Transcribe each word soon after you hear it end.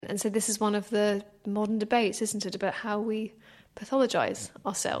And so this is one of the modern debates, isn't it, about how we pathologise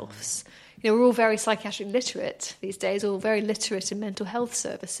ourselves. You know, we're all very psychiatrically literate these days, all very literate in mental health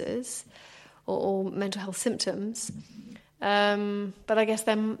services or mental health symptoms. But I guess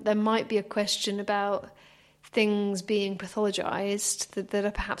there might be a question about things being pathologised that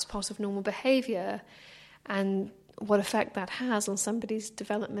are perhaps part of normal behaviour, and what effect that has on somebody's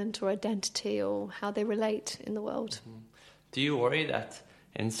development or identity or how they relate in the world. Do you worry that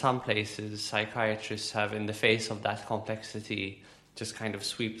in some places psychiatrists have, in the face of that complexity, just kind of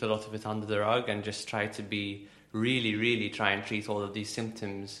swept a lot of it under the rug and just try to be really, really try and treat all of these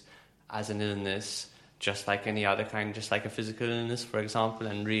symptoms as an illness, just like any other kind, just like a physical illness, for example,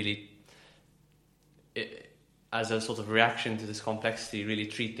 and really, as a sort of reaction to this complexity, really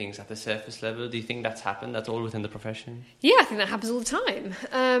treat things at the surface level? Do you think that's happened at all within the profession? Yeah, I think that happens all the time.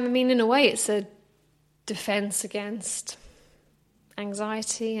 I mean, in a way, it's a defence against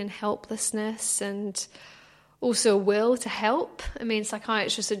anxiety and helplessness, and also a will to help. I mean,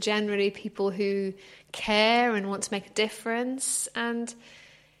 psychiatrists are generally people who care and want to make a difference, and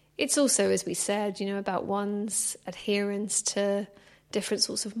it's also, as we said, you know, about one's adherence to different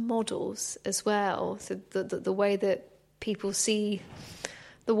sorts of models as well. So the way that people see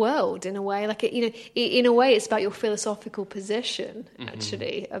the world, in a way, like, you know, in a way, it's about your philosophical position,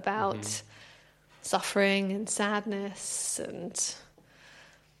 actually, about suffering and sadness and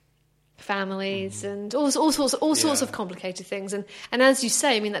families and all sorts of complicated things. And as you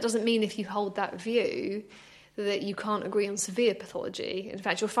say, I mean, that doesn't mean if you hold that view that you can't agree on severe pathology. In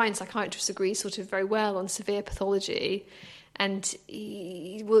fact, you'll find psychiatrists agree sort of very well on severe pathology, and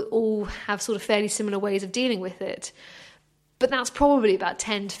we'll all have sort of fairly similar ways of dealing with it. But that's probably about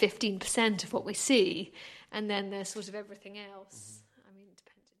 10 to 15% of what we see, and then there's sort of everything else.